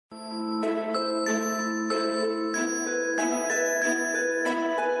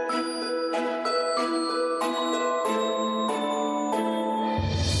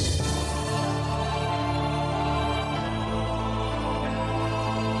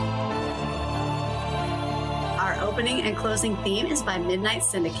The opening and closing theme is by Midnight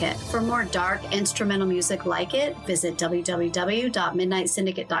Syndicate. For more dark instrumental music like it, visit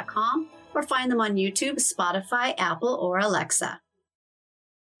www.midnightsyndicate.com or find them on YouTube, Spotify, Apple, or Alexa.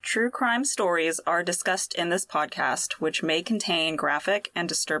 True crime stories are discussed in this podcast, which may contain graphic and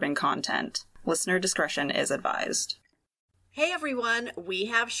disturbing content. Listener discretion is advised. Hey everyone, we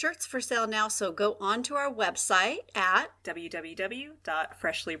have shirts for sale now, so go on to our website at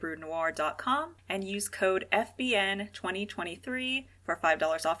www.freshlybrewednoir.com and use code FBN2023 for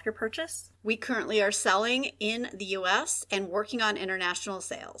 $5 off your purchase. We currently are selling in the US and working on international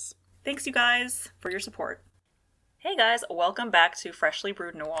sales. Thanks you guys for your support. Hey guys, welcome back to Freshly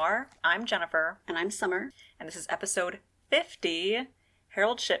Brewed Noir. I'm Jennifer. And I'm Summer. And this is episode 50,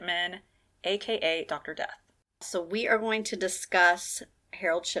 Harold Shipman, a.k.a. Dr. Death. So we are going to discuss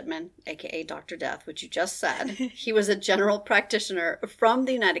Harold Shipman, a.k.a. Dr. Death, which you just said. He was a general practitioner from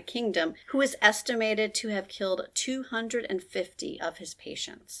the United Kingdom who is estimated to have killed 250 of his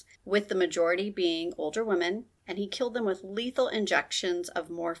patients, with the majority being older women, and he killed them with lethal injections of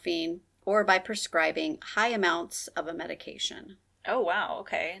morphine or by prescribing high amounts of a medication. Oh, wow.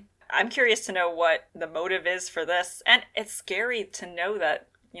 Okay. I'm curious to know what the motive is for this. And it's scary to know that,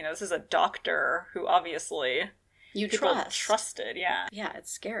 this is a doctor who obviously people trusted. Yeah. Yeah,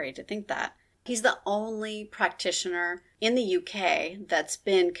 it's scary to think that. He's the only practitioner in the UK that's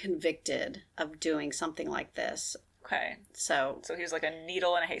been convicted of doing something like this. Okay. So he was like a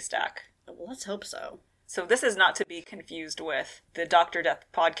needle in a haystack. Well, let's hope so. So this is not to be confused with the Dr. Death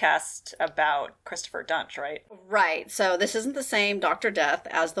podcast about Christopher Dunch, right? Right. So this isn't the same Dr. Death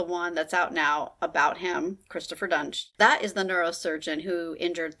as the one that's out now about him, Christopher Dunch. That is the neurosurgeon who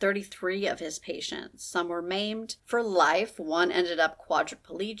injured 33 of his patients. Some were maimed for life. One ended up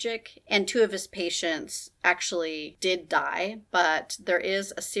quadriplegic, and 2 of his patients actually did die. But there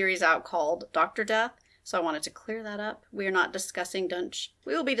is a series out called Dr. Death. So I wanted to clear that up. We are not discussing Dunch.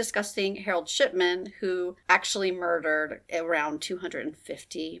 We will be discussing Harold Shipman, who actually murdered around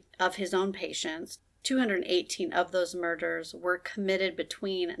 250 of his own patients. 218 of those murders were committed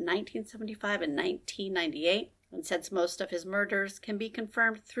between 1975 and 1998. And since most of his murders can be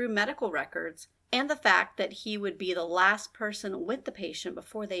confirmed through medical records, and the fact that he would be the last person with the patient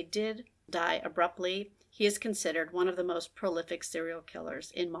before they did die abruptly, he is considered one of the most prolific serial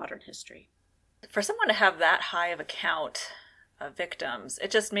killers in modern history. For someone to have that high of a count of victims,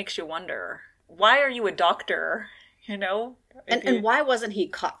 it just makes you wonder, why are you a doctor, And why wasn't he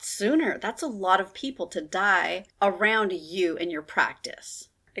caught sooner? That's a lot of people to die around you in your practice.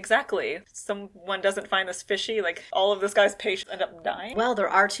 Exactly. Someone doesn't find this fishy, like all of this guy's patients end up dying? Well, there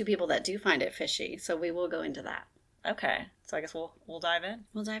are 2 people that do find it fishy, so we will go into that. Okay, so I guess we'll dive in.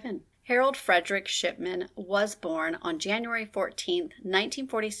 We'll dive in. Harold Frederick Shipman was born on January 14th,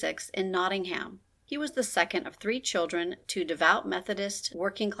 1946 in Nottingham. He was the second of 3 children to devout Methodist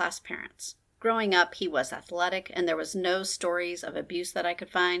working-class parents. Growing up, he was athletic, and there was no stories of abuse that I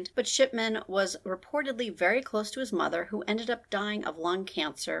could find, but Shipman was reportedly very close to his mother, who ended up dying of lung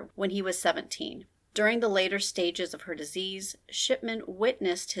cancer when he was 17. During the later stages of her disease, Shipman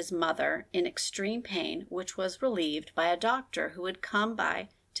witnessed his mother in extreme pain, which was relieved by a doctor who had come by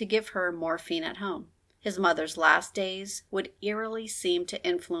to give her morphine at home. His mother's last days would eerily seem to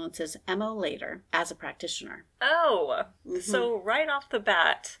influence his MO later as a practitioner. Oh, So right off the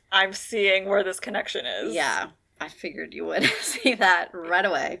bat, I'm seeing where this connection is. Yeah, I figured you would see that right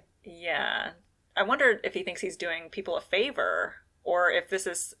away. Yeah. I wonder if he thinks he's doing people a favor, or if this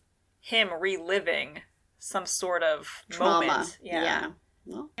is him reliving some sort of trauma. Moment. Yeah.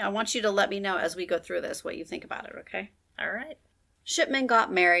 Well, I want you to let me know as we go through this what you think about it, okay? All right. Shipman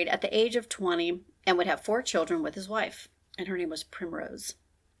got married at the age of 20 and would have 4 children with his wife. And her name was Primrose,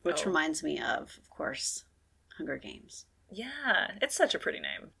 which reminds me of course, Hunger Games. Yeah, it's such a pretty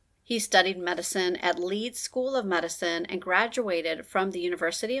name. He studied medicine at Leeds School of Medicine and graduated from the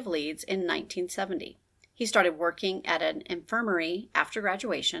University of Leeds in 1970. He started working at an infirmary after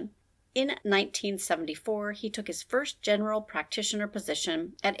graduation. In 1974, he took his first general practitioner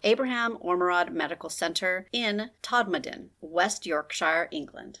position at Abraham Ormerod Medical Center in Todmorden, West Yorkshire,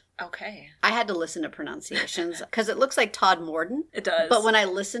 England. Okay. I had to listen to pronunciations because it looks like Todmorden. It does. But when I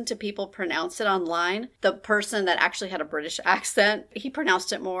listened to people pronounce it online, the person that actually had a British accent, he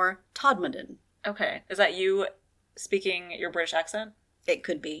pronounced it more Todmorden. Okay. Is that you speaking your British accent? It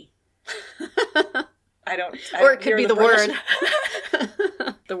could be. Or it could be the word.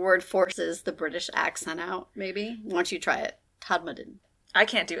 The word forces the British accent out, maybe. Why don't you try it? Todmorden. I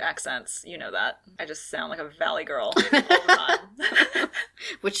can't do accents. You know that. I just sound like a valley girl all the time.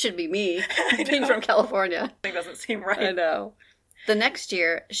 Which should be me, being from California. It doesn't seem right. I know. The next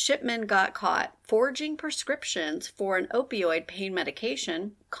year, Shipman got caught forging prescriptions for an opioid pain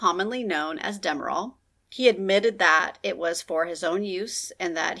medication, commonly known as Demerol. He admitted that it was for his own use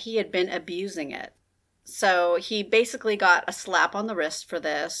and that he had been abusing it. So he basically got a slap on the wrist for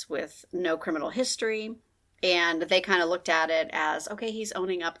this with no criminal history. And they kind of looked at it as, okay, he's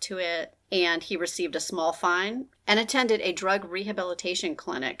owning up to it. And he received a small fine and attended a drug rehabilitation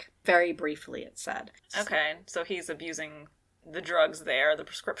clinic. Very briefly, it said. Okay, so he's abusing the drugs there, the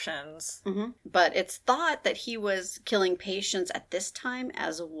prescriptions. Mm-hmm. But it's thought that he was killing patients at this time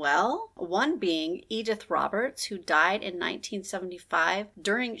as well. One being Edith Roberts, who died in 1975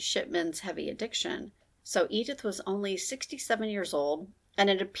 during Shipman's heavy addiction. So Edith was only 67 years old, and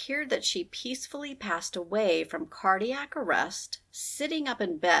it appeared that she peacefully passed away from cardiac arrest, sitting up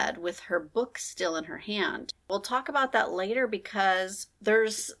in bed with her book still in her hand. We'll talk about that later because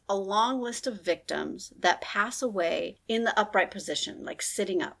there's a long list of victims that pass away in the upright position, like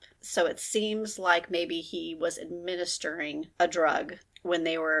sitting up. So it seems like maybe he was administering a drug when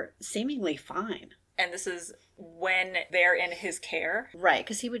they were seemingly fine. And this is when they're in his care? Right,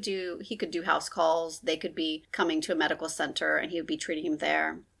 because he could do house calls. They could be coming to a medical center and he would be treating him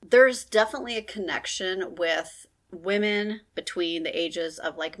there. There's definitely a connection with women between the ages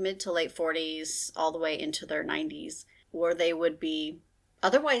of like mid to late 40s all the way into their 90s, where they would be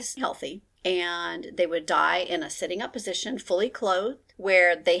otherwise healthy and they would die in a sitting up position, fully clothed,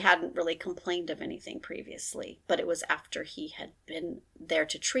 where they hadn't really complained of anything previously. But it was after he had been there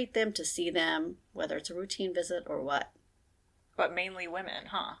to treat them, to see them, whether it's a routine visit or what. But mainly women,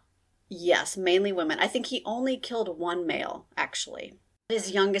 huh? Yes, mainly women. I think he only killed one male, actually. His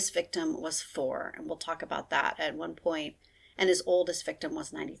youngest victim was 4, and we'll talk about that at one point. And his oldest victim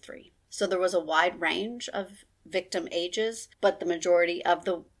was 93. So there was a wide range of victim ages, but the majority of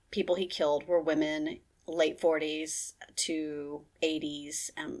the people he killed were women, late 40s to 80s,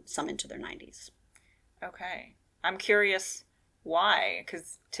 and some into their 90s. Okay. I'm curious why,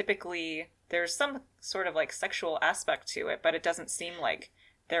 because typically there's some sort of like sexual aspect to it, but it doesn't seem like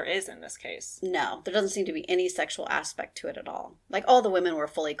there is in this case. No, there doesn't seem to be any sexual aspect to it at all. Like, all the women were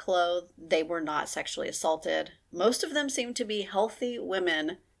fully clothed. They were not sexually assaulted. Most of them seemed to be healthy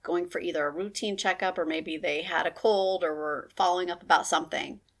women going for either a routine checkup or maybe they had a cold or were following up about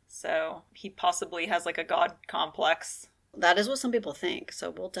something. So he possibly has like a god complex. That is what some people think, so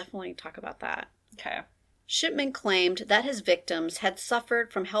we'll definitely talk about that. Okay. Shipman claimed that his victims had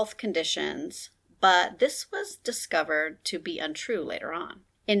suffered from health conditions, but this was discovered to be untrue later on.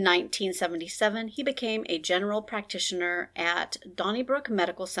 In 1977, he became a general practitioner at Donnybrook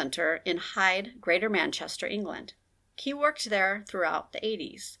Medical Center in Hyde, Greater Manchester, England. He worked there throughout the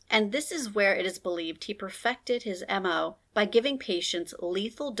 80s, and this is where it is believed he perfected his MO by giving patients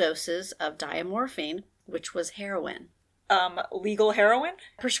lethal doses of diamorphine, which was heroin. Legal heroin?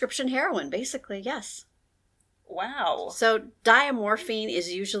 Prescription heroin, basically, yes. Wow. So diamorphine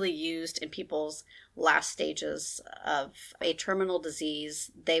is usually used in people's last stages of a terminal disease.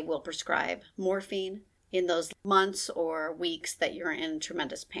 They will prescribe morphine in those months or weeks that you're in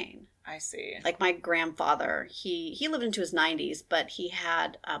tremendous pain. I see. Like my grandfather, he lived into his 90s, but he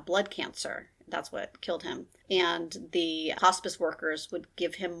had blood cancer. That's what killed him. And the hospice workers would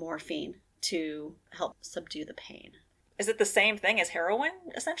give him morphine to help subdue the pain. Is it the same thing as heroin,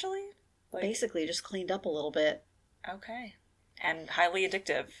 essentially? Basically, just cleaned up a little bit. Okay. And highly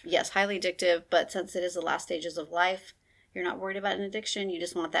addictive. Yes, highly addictive, but since it is the last stages of life, you're not worried about an addiction. You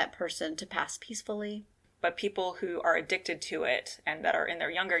just want that person to pass peacefully. But people who are addicted to it and that are in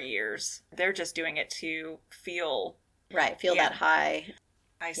their younger years, they're just doing it to feel... Right, feel that high.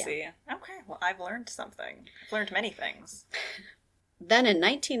 I see. Okay, well, I've learned something. I've learned many things. Then in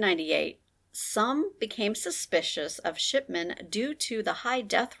 1998, some became suspicious of Shipman due to the high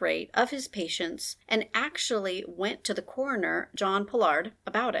death rate of his patients and actually went to the coroner, John Pollard,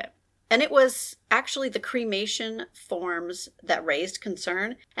 about it. And it was actually the cremation forms that raised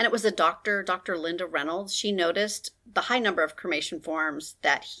concern. And it was a doctor, Dr. Linda Reynolds. She noticed the high number of cremation forms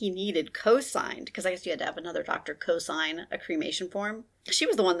that he needed co-signed, because I guess you had to have another doctor co-sign a cremation form. She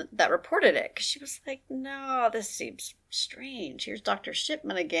was the one that reported it, because she was like, no, this seems strange. Here's Dr.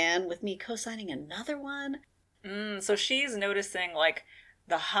 Shipman again with me co-signing another one. So she's noticing, like,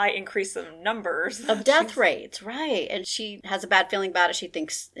 the high increase of numbers. Of death rates, right. And she has a bad feeling about it. She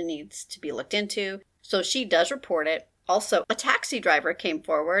thinks it needs to be looked into. So she does report it. Also, a taxi driver came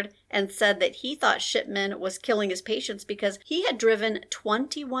forward and said that he thought Shipman was killing his patients because he had driven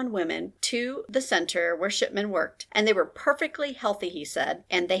 21 women to the center where Shipman worked. And they were perfectly healthy, he said,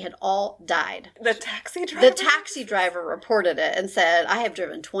 and they had all died. The taxi driver? The taxi driver reported it and said, I have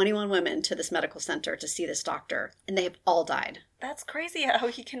driven 21 women to this medical center to see this doctor, and they have all died. That's crazy how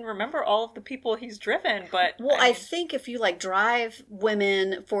he can remember all of the people he's driven, but... Well, I think if you, like, drive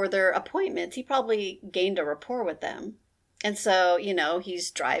women for their appointments, he probably gained a rapport with them. And so, you know, he's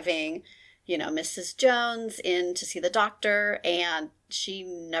driving, you know, Mrs. Jones in to see the doctor, and she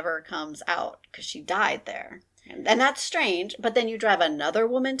never comes out because she died there. And that's strange, but then you drive another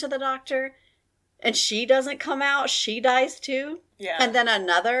woman to the doctor, and she doesn't come out, she dies too. Yeah. And then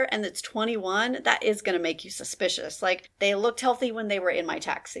another, and it's 21, that is going to make you suspicious. Like, they looked healthy when they were in my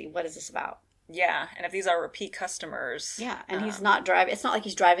taxi. What is this about? Yeah, and if these are repeat customers... Yeah, and he's not driving... It's not like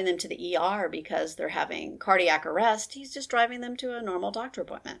he's driving them to the ER because they're having cardiac arrest. He's just driving them to a normal doctor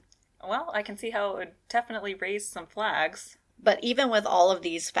appointment. Well, I can see how it would definitely raise some flags. But even with all of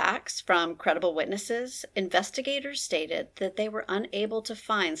these facts from credible witnesses, investigators stated that they were unable to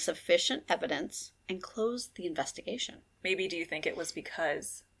find sufficient evidence and closed the investigation. Maybe do you think it was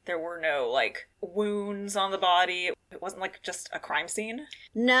because there were no, like, wounds on the body? It wasn't, like, just a crime scene?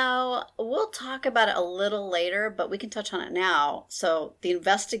 No, we'll talk about it a little later, but we can touch on it now. So the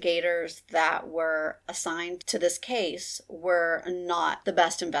investigators that were assigned to this case were not the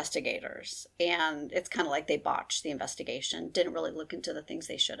best investigators. And it's kind of like they botched the investigation, didn't really look into the things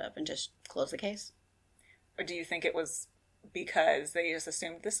they should have, and just closed the case. Or do you think it was because they just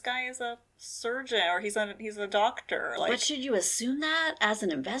assumed this guy is a surgeon or he's a doctor? Like, but should you assume that as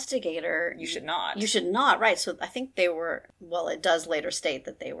an investigator? You should not. You should not, right. So I think they were, well, it does later state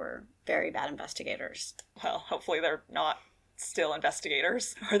that they were very bad investigators. Well, hopefully they're not still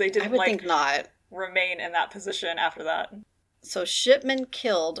investigators, or they didn't, I would think not, remain in that position after that. So Shipman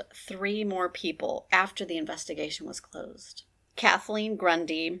killed 3 more people after the investigation was closed. Kathleen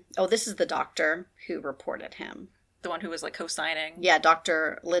Grundy, this is the doctor who reported him. The one who was, like, co-signing? Yeah,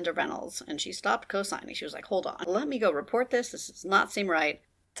 Dr. Linda Reynolds. And she stopped co-signing. She was like, hold on, let me go report this. This does not seem right.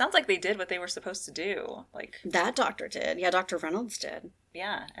 Sounds like they did what they were supposed to do. Like, that doctor did. Yeah, Dr. Reynolds did.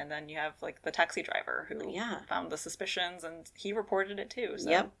 Yeah, and then you have, like, the taxi driver who found the suspicions, and he reported it too. So.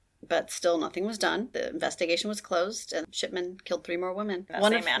 Yep, but still nothing was done. The investigation was closed, and Shipman killed 3 more women. In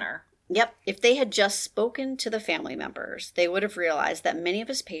that same manner. Yep. If they had just spoken to the family members, they would have realized that many of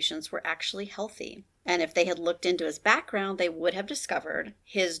his patients were actually healthy. And if they had looked into his background, they would have discovered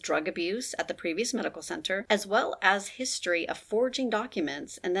his drug abuse at the previous medical center, as well as history of forging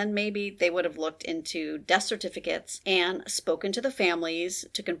documents. And then maybe they would have looked into death certificates and spoken to the families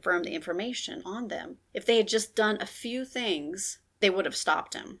to confirm the information on them. If they had just done a few things, they would have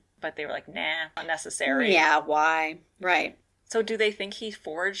stopped him. But they were like, nah, unnecessary. Yeah, why? Right. So do they think he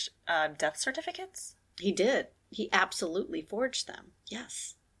forged death certificates? He did. He absolutely forged them.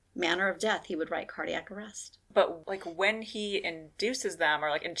 Yes. Manner of death, he would write cardiac arrest. But, like, when he induces them or,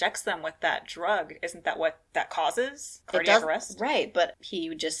 like, injects them with that drug, isn't that what that causes? Cardiac arrest? Right, but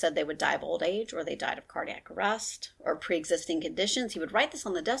he just said they would die of old age, or they died of cardiac arrest, or pre-existing conditions. He would write this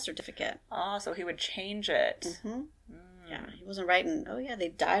on the death certificate. Oh, so he would change it. Mm-hmm. Yeah, he wasn't writing, they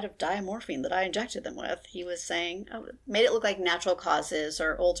died of diamorphine that I injected them with. He was saying, made it look like natural causes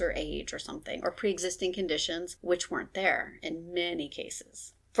or older age or something, or pre-existing conditions, which weren't there in many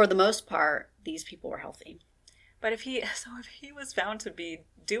cases. For the most part, these people were healthy. But if he was found to be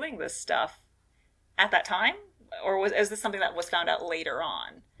doing this stuff at that time, or is this something that was found out later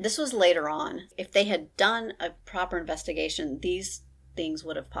on? This was later on. If they had done a proper investigation, these things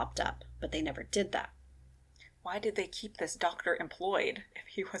would have popped up, but they never did that. Why did they keep this doctor employed if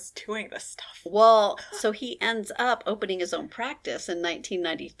he was doing this stuff? Well, so he ends up opening his own practice in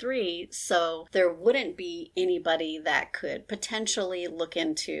 1993, so there wouldn't be anybody that could potentially look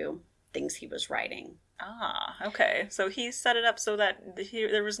into things he was writing. Ah, okay. So he set it up so that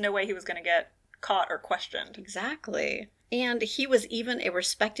there was no way he was going to get caught or questioned. Exactly. And he was even a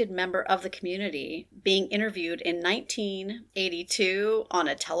respected member of the community, being interviewed in 1982 on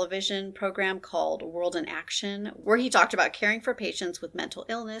a television program called World in Action, where he talked about caring for patients with mental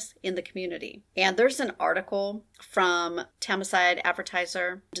illness in the community. And there's an article from Tamacide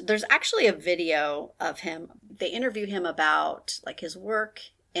Advertiser. There's actually a video of him. They interview him about, like, his work,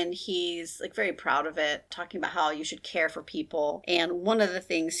 and he's, like, very proud of it, talking about how you should care for people. And one of the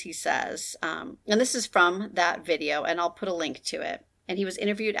things he says, and this is from that video, and I'll put a link to it. And he was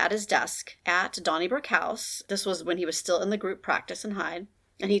interviewed at his desk at Donnybrook House. This was when he was still in the group practice in Hyde.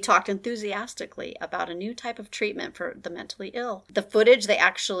 And he talked enthusiastically about a new type of treatment for the mentally ill. The footage, they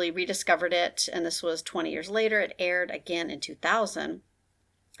actually rediscovered it, and this was 20 years later. It aired again in 2000.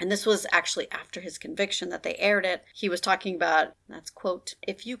 And this was actually after his conviction that they aired it. He was talking about, that's quote,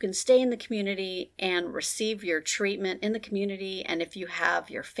 if you can stay in the community and receive your treatment in the community, and if you have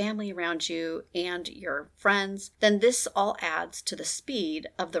your family around you and your friends, then this all adds to the speed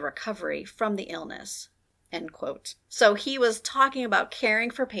of the recovery from the illness. end quote. So he was talking about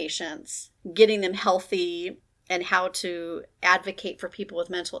caring for patients, getting them healthy, and how to advocate for people with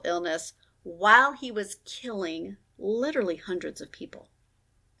mental illness while he was killing literally hundreds of people.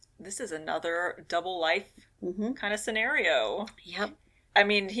 This is another double life kind of scenario. Yep. I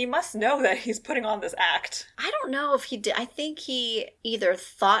mean, he must know that he's putting on this act. I don't know if he did. I think he either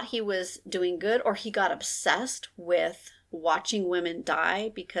thought he was doing good or he got obsessed with watching women die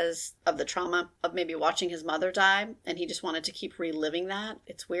because of the trauma of maybe watching his mother die, and he just wanted to keep reliving that.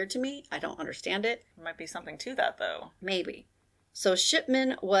 It's weird to me. I don't understand it. There might be something to that, though. Maybe. So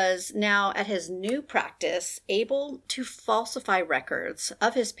Shipman was now at his new practice able to falsify records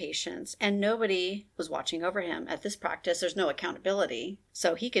of his patients, and nobody was watching over him at this practice. There's no accountability,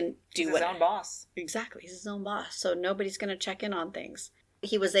 so he can do He's his own boss. Exactly, he's his own boss, so nobody's going to check in on things.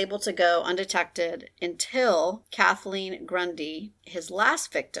 He was able to go undetected until Kathleen Grundy, his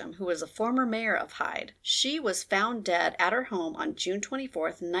last victim, who was a former mayor of Hyde. She was found dead at her home on June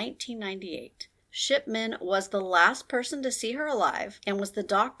 24th, 1998. Shipman was the last person to see her alive and was the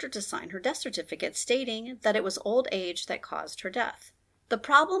doctor to sign her death certificate stating that it was old age that caused her death. The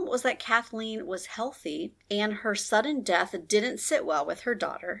problem was that Kathleen was healthy and her sudden death didn't sit well with her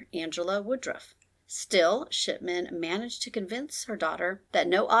daughter, Angela Woodruff. Still, Shipman managed to convince her daughter that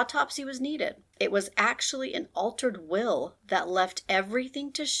no autopsy was needed. It was actually an altered will that left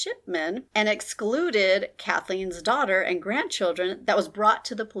everything to Shipman and excluded Kathleen's daughter and grandchildren that was brought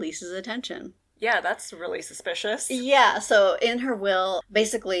to the police's attention. Yeah, that's really suspicious. Yeah, so in her will,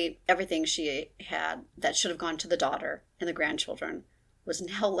 basically everything she had that should have gone to the daughter and the grandchildren was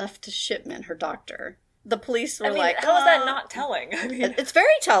now left to Shipman, her doctor. The police were like, how is that not telling? I mean, it's very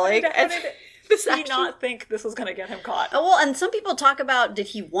telling. How did he not think this was going to get him caught? Well, and some people talk about, did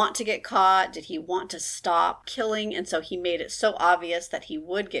he want to get caught? Did he want to stop killing? And so he made it so obvious that he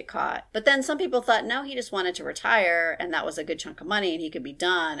would get caught. But then some people thought, no, he just wanted to retire, and that was a good chunk of money, and he could be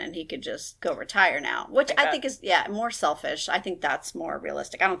done, and he could just go retire now. Which I think is, more selfish. I think that's more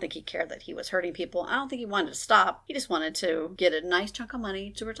realistic. I don't think he cared that he was hurting people. I don't think he wanted to stop. He just wanted to get a nice chunk of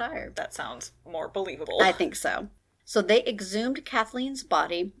money to retire. That sounds more believable. I think so. So they exhumed Kathleen's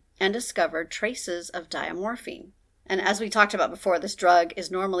body and discovered traces of diamorphine. And as we talked about before, this drug is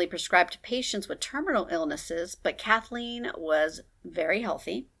normally prescribed to patients with terminal illnesses, but Kathleen was very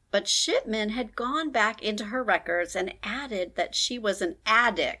healthy. But Shipman had gone back into her records and added that she was an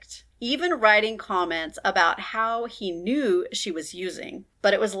addict, even writing comments about how he knew she was using.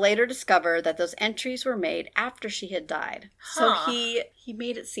 But it was later discovered that those entries were made after she had died. So he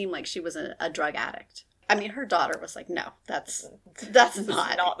made it seem like she was a drug addict. I mean, her daughter was like, no, that's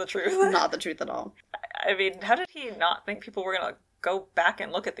not the truth. Not the truth at all. I mean, how did he not think people were going to go back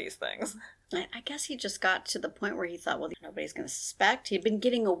and look at these things? I guess he just got to the point where he thought, well, nobody's going to suspect. He had been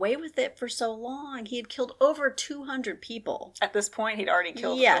getting away with it for so long. He had killed over 200 people. At this point, he'd already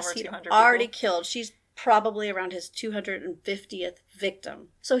killed over 200 people? Yes, he'd already killed. She's probably around his 250th victim.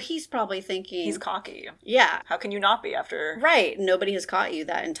 So he's probably thinking... He's cocky. Yeah. How can you not be after... Right. Nobody has caught you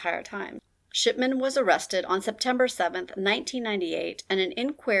that entire time. Shipman was arrested on September 7th, 1998, and an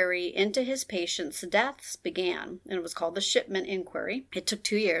inquiry into his patients' deaths began, and it was called the Shipman Inquiry. It took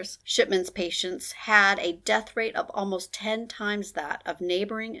 2 years. Shipman's patients had a death rate of almost 10 times that of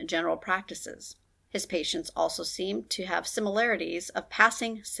neighboring general practices. His patients also seemed to have similarities of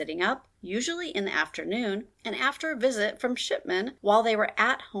passing sitting up, usually in the afternoon, and after a visit from Shipman while they were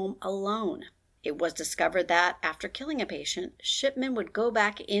at home alone. It was discovered that, after killing a patient, Shipman would go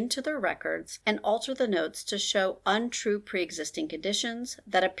back into their records and alter the notes to show untrue pre-existing conditions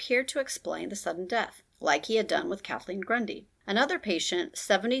that appeared to explain the sudden death, like he had done with Kathleen Grundy. Another patient,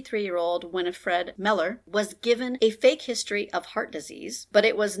 73-year-old Winifred Meller, was given a fake history of heart disease, but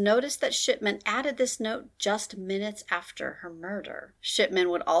it was noticed that Shipman added this note just minutes after her murder. Shipman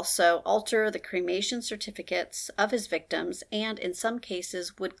would also alter the cremation certificates of his victims and, in some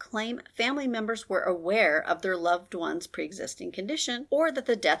cases, would claim family members were aware of their loved one's pre-existing condition or that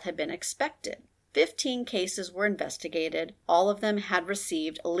the death had been expected. 15 cases were investigated. All of them had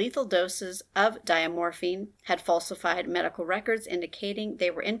received lethal doses of diamorphine, had falsified medical records indicating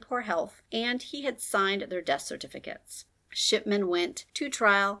they were in poor health, and he had signed their death certificates. Shipman went to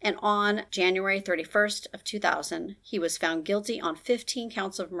trial, and on January 31st of 2000, he was found guilty on 15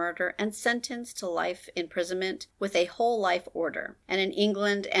 counts of murder and sentenced to life imprisonment with a whole life order. And in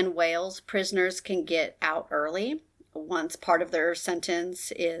England and Wales, prisoners can get out early, once part of their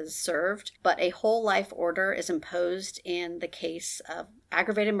sentence is served, but a whole life order is imposed in the case of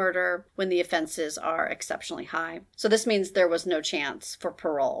aggravated murder when the offenses are exceptionally high. So this means there was no chance for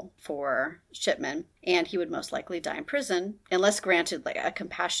parole for Shipman, and he would most likely die in prison unless granted like a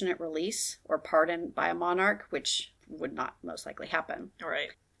compassionate release or pardon by a monarch, which would not most likely happen. All right.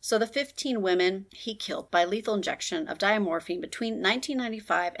 So the 15 women he killed by lethal injection of diamorphine between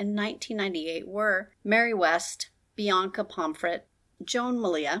 1995 and 1998 were Mary West, Bianca Pomfret, Joan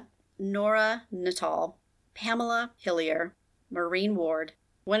Malia, Nora Nuttall, Pamela Hillier, Maureen Ward,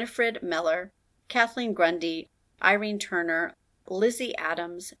 Winifred Meller, Kathleen Grundy, Irene Turner, Lizzie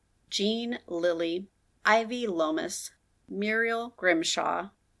Adams, Jean Lilly, Ivy Lomas, Muriel Grimshaw,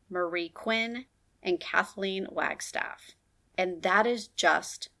 Marie Quinn, and Kathleen Wagstaff. And that is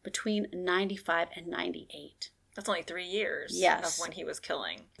just between 95 and 98. That's only 3 years Yes. of when he was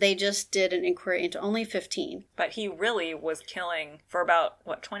killing. They just did an inquiry into only 15. But he really was killing for about,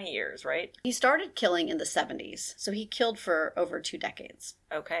 20 years, right? He started killing in the 70s, so he killed for over 2 decades.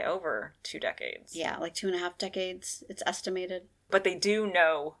 Okay, over 2 decades. Yeah, like 2.5 decades, it's estimated. But they do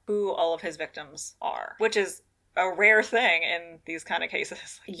know who all of his victims are, which is a rare thing in these kind of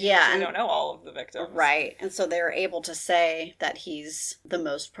cases. Yeah. You don't know all of the victims. Right. And so they were able to say that he's the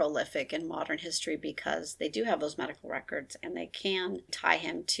most prolific in modern history because they do have those medical records and they can tie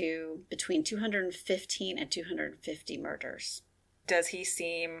him to between 215 and 250 murders. Does he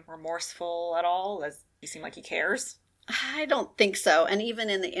seem remorseful at all? Does he seem like he cares? I don't think so. And even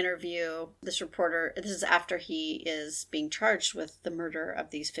in the interview, this reporter, this is after he is being charged with the murder of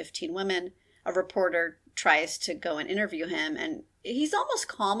these 15 women, a reporter tries to go and interview him, and he's almost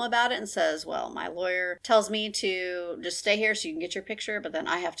calm about it and says, well, my lawyer tells me to just stay here so you can get your picture, but then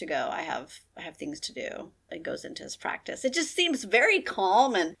I have to go. I have things to do. It goes into his practice. It just seems very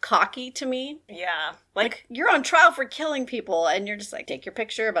calm and cocky to me. Yeah. Like you're on trial for killing people, and you're just like, take your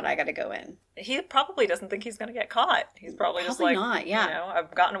picture, but I got to go in. He probably doesn't think he's going to get caught. He's probably just like, not, yeah.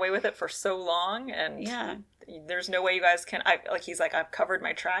 I've gotten away with it for so long, and yeah. There's no way you guys can. He's like, I've covered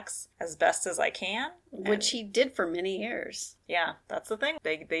my tracks as best as I can, which he did for many years. Yeah, that's the thing.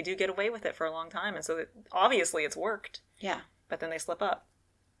 They do get away with it for a long time, and so obviously it's worked. Yeah, but then they slip up.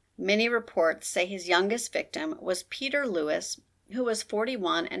 Many reports say his youngest victim was Peter Lewis, who was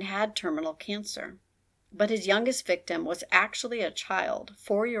 41 and had terminal cancer. But his youngest victim was actually a child,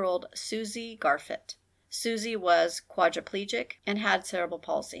 4-year-old Susie Garfit. Susie was quadriplegic and had cerebral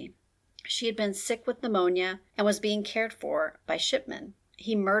palsy. She had been sick with pneumonia and was being cared for by Shipman.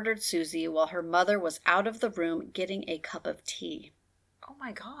 He murdered Susie while her mother was out of the room getting a cup of tea. Oh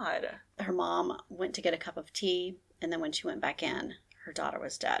my God. Her mom went to get a cup of tea, and then when she went back in, her daughter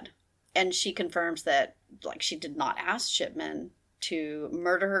was dead. And she confirms that, she did not ask Shipman to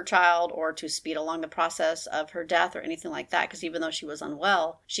murder her child or to speed along the process of her death or anything like that, because even though she was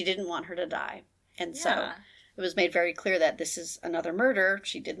unwell, she didn't want her to die. And so it was made very clear that this is another murder.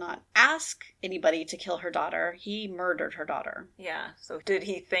 She did not ask anybody to kill her daughter. He murdered her daughter. Yeah. So did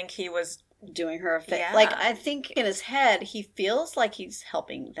he think he was doing her a favor? Yeah. I think in his head, he feels like he's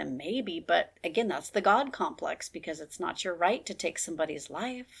helping them maybe. But again, that's the God complex, because it's not your right to take somebody's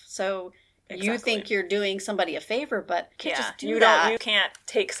life. So you think you're doing somebody a favor, but you can't just do that. You can't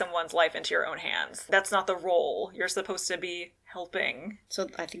take someone's life into your own hands. That's not the role. You're supposed to be helping. So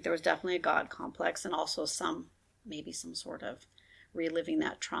I think there was definitely a God complex, and also maybe some sort of reliving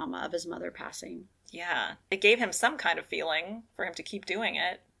that trauma of his mother passing. Yeah. It gave him some kind of feeling for him to keep doing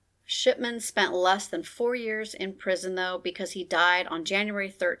it. Shipman spent less than 4 years in prison, though, because he died on January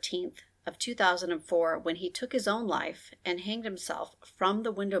 13th of 2004 when he took his own life and hanged himself from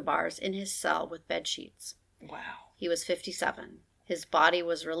the window bars in his cell with bed sheets. Wow. He was 57. His body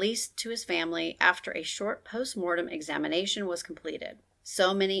was released to his family after a short post-mortem examination was completed.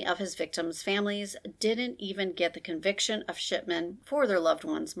 So many of his victims' families didn't even get the conviction of Shipman for their loved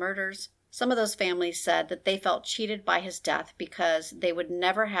ones' murders. Some of those families said that they felt cheated by his death because they would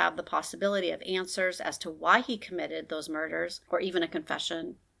never have the possibility of answers as to why he committed those murders or even a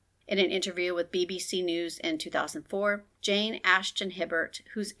confession. In an interview with BBC News in 2004, Jane Ashton Hibbert,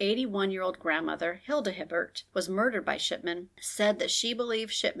 whose 81-year-old grandmother, Hilda Hibbert, was murdered by Shipman, said that she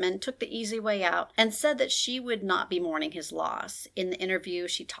believed Shipman took the easy way out and said that she would not be mourning his loss. In the interview,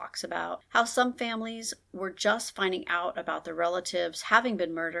 she talks about how some families were just finding out about their relatives having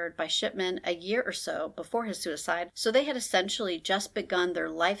been murdered by Shipman a year or so before his suicide, so they had essentially just begun their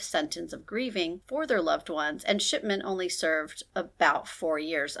life sentence of grieving for their loved ones, and Shipman only served about 4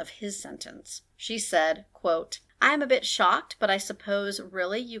 years of his sentence. She said, quote, "I am a bit shocked, but I suppose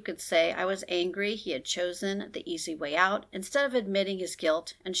really you could say I was angry he had chosen the easy way out instead of admitting his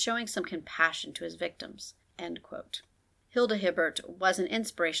guilt and showing some compassion to his victims." End quote. Hilda Hibbert was an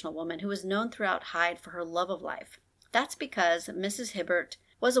inspirational woman who was known throughout Hyde for her love of life. That's because Mrs. Hibbert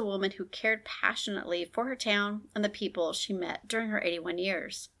was a woman who cared passionately for her town and the people she met during her 81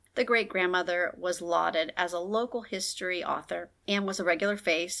 years. The great-grandmother was lauded as a local history author and was a regular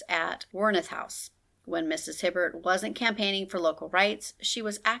face at Warneth House. When Mrs. Hibbert wasn't campaigning for local rights, she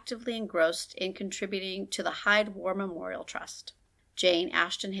was actively engrossed in contributing to the Hyde War Memorial Trust. Jane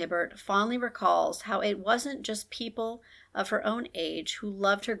Ashton Hibbert fondly recalls how it wasn't just people of her own age who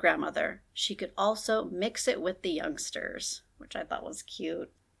loved her grandmother. She could also mix it with the youngsters, which I thought was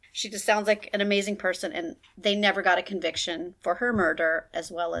cute. She just sounds like an amazing person, and they never got a conviction for her murder,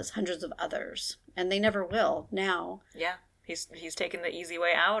 as well as hundreds of others. And they never will now. Yeah, he's taken the easy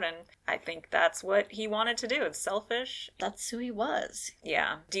way out, and I think that's what he wanted to do. It's selfish. That's who he was.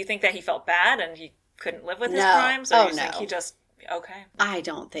 Yeah. Do you think that he felt bad and he couldn't live with his crimes? Or do you think he just... Okay. I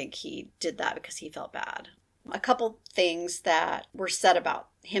don't think he did that because he felt bad. A couple things that were said about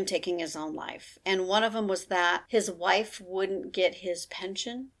him taking his own life. And one of them was that his wife wouldn't get his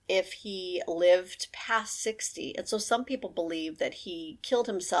pension if he lived past 60. And so some people believe that he killed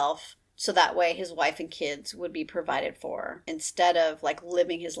himself so that way his wife and kids would be provided for instead of like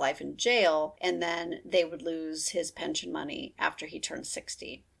living his life in jail, and then they would lose his pension money after he turned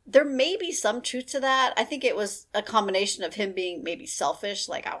 60. There may be some truth to that. I think it was a combination of him being maybe selfish,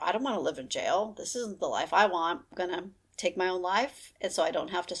 like, I don't want to live in jail. This isn't the life I want. I'm going to take my own life, and so I don't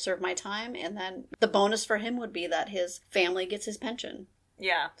have to serve my time. And then the bonus for him would be that his family gets his pension.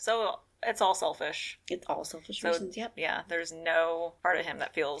 Yeah, so it's all selfish. It's all selfish reasons, yep. Yeah, there's no part of him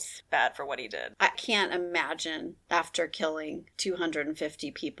that feels bad for what he did. I can't imagine after killing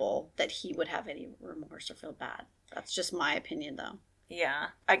 250 people that he would have any remorse or feel bad. That's just my opinion, though. Yeah.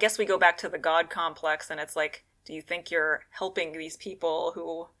 I guess we go back to the God complex, and it's like, do you think you're helping these people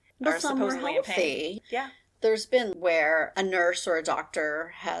who are supposedly in pain? Yeah. There's been where a nurse or a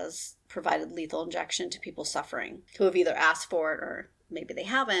doctor has provided lethal injection to people suffering who have either asked for it or maybe they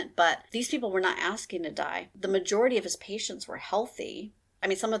haven't, but these people were not asking to die. The majority of his patients were healthy. I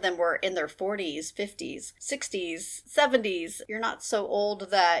mean, some of them were in their 40s, 50s, 60s, 70s. You're not so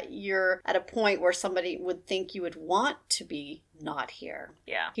old that you're at a point where somebody would think you would want to be not here.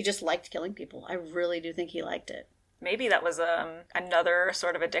 Yeah. He just liked killing people. I really do think he liked it. Maybe that was another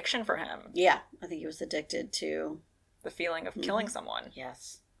sort of addiction for him. Yeah, I think he was addicted to the feeling of killing someone.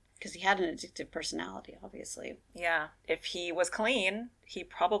 Yes. Because he had an addictive personality, obviously. Yeah. If he was clean, he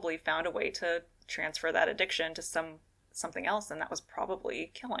probably found a way to transfer that addiction to something else, and that was probably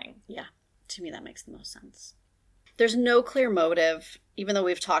killing. Yeah, to me that makes the most sense. There's no clear motive, even though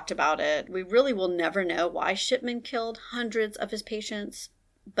we've talked about it. We really will never know why Shipman killed hundreds of his patients,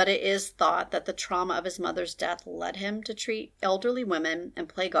 but it is thought that the trauma of his mother's death led him to treat elderly women and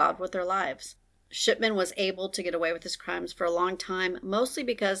play God with their lives. Shipman was able to get away with his crimes for a long time, mostly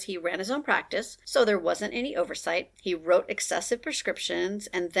because he ran his own practice, so there wasn't any oversight. He wrote excessive prescriptions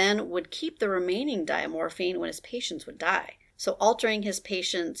and then would keep the remaining diamorphine when his patients would die. So altering his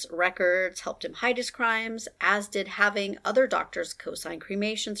patients' records helped him hide his crimes, as did having other doctors co-sign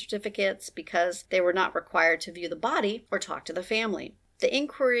cremation certificates because they were not required to view the body or talk to the family. The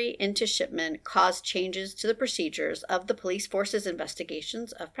inquiry into Shipman caused changes to the procedures of the police force's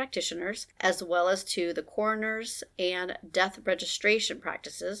investigations of practitioners, as well as to the coroner's and death registration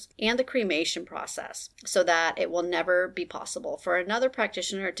practices and the cremation process, so that it will never be possible for another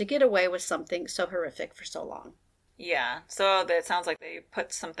practitioner to get away with something so horrific for so long. Yeah, so it sounds like they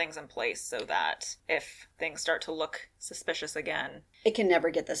put some things in place so that if things start to look suspicious again, it can never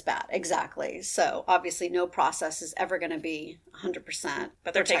get this bad. Exactly. So obviously no process is ever going to be 100%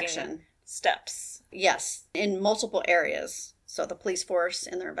 but they're protection. Taking steps. Yes, in multiple areas. So the police force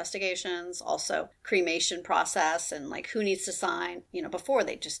in their investigations, also cremation process and like who needs to sign. Before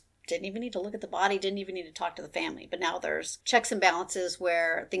they just didn't even need to look at the body, didn't even need to talk to the family. But now there's checks and balances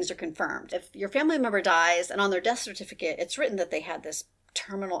where things are confirmed. If your family member dies and on their death certificate, it's written that they had this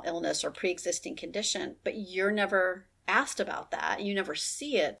terminal illness or pre-existing condition, but you're never asked about that, you never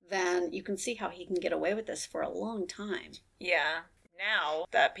see it, then you can see how he can get away with this for a long time. Yeah. Now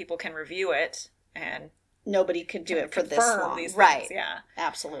that people can review it and nobody could do it for this long. These right. Things, yeah.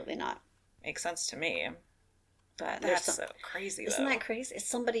 Absolutely not. Makes sense to me. But That's so crazy, though. Isn't that crazy? It's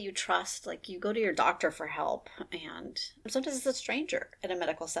somebody you trust. Like, you go to your doctor for help, and sometimes it's a stranger at a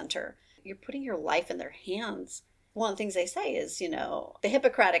medical center. You're putting your life in their hands. One of the things they say is, the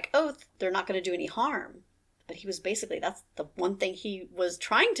Hippocratic Oath, they're not going to do any harm. But he was basically, that's the one thing he was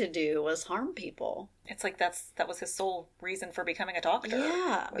trying to do, was harm people. It's like that was his sole reason for becoming a doctor.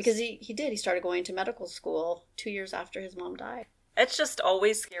 Yeah, because he did. He started going to medical school 2 years after his mom died. It's just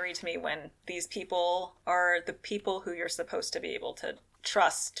always scary to me when these people are the people who you're supposed to be able to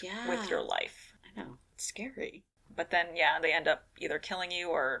trust with your life. I know. It's scary. But then, they end up either killing you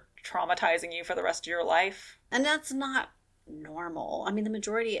or traumatizing you for the rest of your life. And that's not normal. I mean, the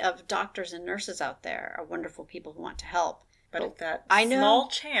majority of doctors and nurses out there are wonderful people who want to help. But if that small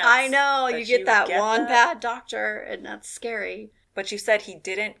chance. I know. You get that one bad doctor, and that's scary. But you said he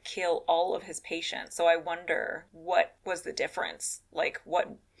didn't kill all of his patients. So I wonder, what was the difference? Like,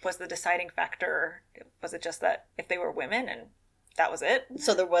 what was the deciding factor? Was it just that if they were women and that was it?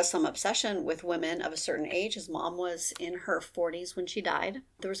 So there was some obsession with women of a certain age. His mom was in her 40s when she died.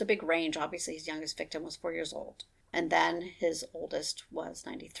 There was a big range. Obviously, his youngest victim was 4 years old. And then his oldest was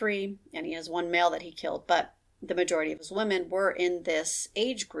 93. And he has one male that he killed. But the majority of his women were in this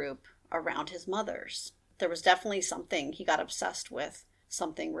age group around his mother's. There was definitely something. He got obsessed with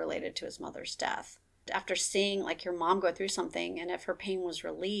something related to his mother's death. After seeing like your mom go through something, and if her pain was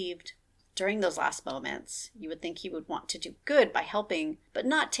relieved during those last moments, you would think he would want to do good by helping, but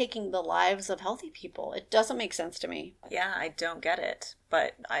not taking the lives of healthy people. It doesn't make sense to me. Yeah, I don't get it,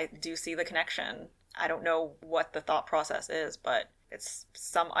 but I do see the connection. I don't know what the thought process is, but it's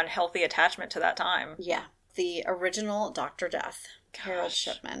some unhealthy attachment to that time. Yeah. The original Dr. Death, Harold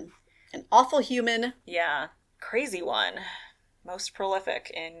Shipman. An awful human. Yeah. Crazy one. Most prolific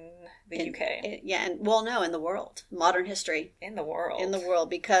in the UK. In the world. Modern history. In the world. In the world,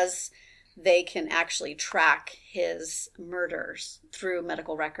 because they can actually track his murders through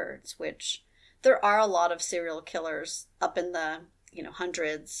medical records, which there are a lot of serial killers up in the,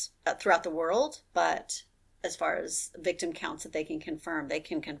 hundreds throughout the world. But as far as victim counts that they can confirm, I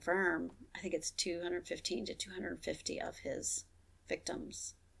think it's 215 to 250 of his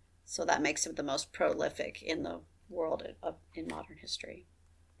victims. So that makes him the most prolific in the world in modern history.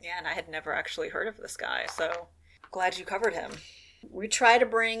 Yeah, and I had never actually heard of this guy, so glad you covered him. We try to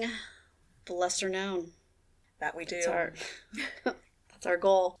bring the lesser known. That we do. That's our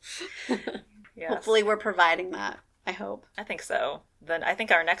goal. Yes. Hopefully we're providing that, I hope. I think so. Then I think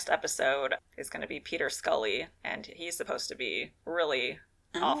our next episode is going to be Peter Scully, and he's supposed to be really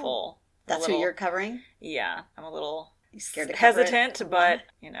awful. That's who you're covering? Yeah, I'm a little scared to hesitant, but,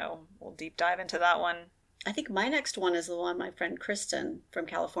 we'll deep dive into that one. I think my next one is the one my friend Kristen from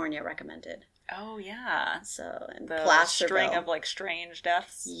California recommended. Oh, yeah. So, and the Placerville. String of, strange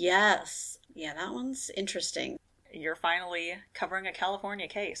deaths. Yes. Yeah, that one's interesting. You're finally covering a California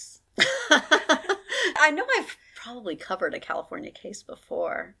case. I know I've probably covered a California case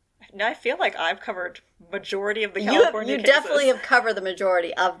before. No, I feel like I've covered majority of the California cases. You definitely have covered the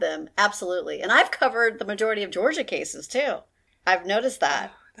majority of them. Absolutely. And I've covered the majority of Georgia cases, too. I've noticed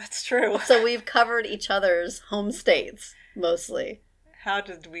that. Oh, that's true. So we've covered each other's home states, mostly. How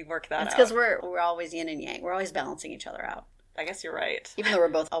did we work that out? It's because we're always yin and yang. We're always balancing each other out. I guess you're right. Even though we're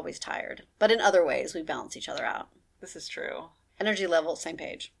both always tired. But in other ways, we balance each other out. This is true. Energy level, same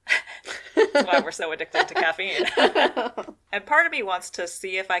page. That's why we're so addicted to caffeine. And part of me wants to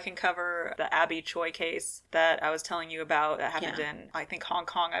see if I can cover the Abby Choi case that I was telling you about that happened in, I think, Hong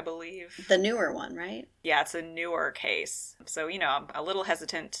Kong, I believe. The newer one, right? Yeah, it's a newer case. So, I'm a little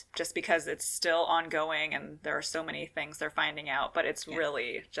hesitant just because it's still ongoing and there are so many things they're finding out. But it's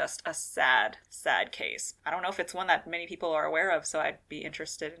really just a sad, sad case. I don't know if it's one that many people are aware of, so I'd be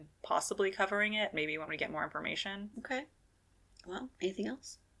interested in possibly covering it, maybe when we get more information. Okay. Well, anything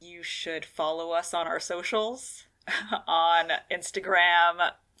else? You should follow us on our socials on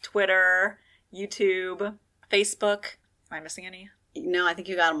Instagram, Twitter, YouTube, Facebook. Am I missing any? No, I think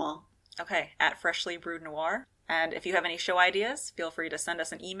you got them all. Okay, at Freshly Brewed Noir. And if you have any show ideas, feel free to send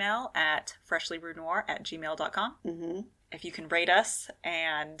us an email at freshlybrewednoir@gmail.com. Mm-hmm. If you can rate us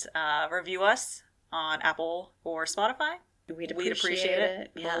and review us on Apple or Spotify, we'd appreciate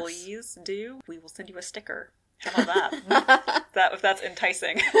it. Yes. Please do. We will send you a sticker. How about that? If that's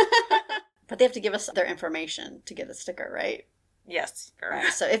enticing. But they have to give us their information to get a sticker, right? Yes.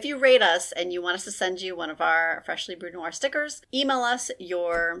 Right. So if you rate us and you want us to send you one of our Freshly Brewed Noir stickers, email us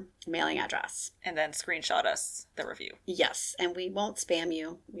your mailing address. And then screenshot us the review. Yes. And we won't spam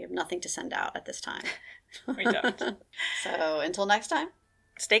you. We have nothing to send out at this time. We don't. So until next time.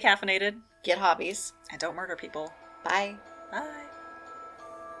 Stay caffeinated. Get hobbies. And don't murder people. Bye. Bye.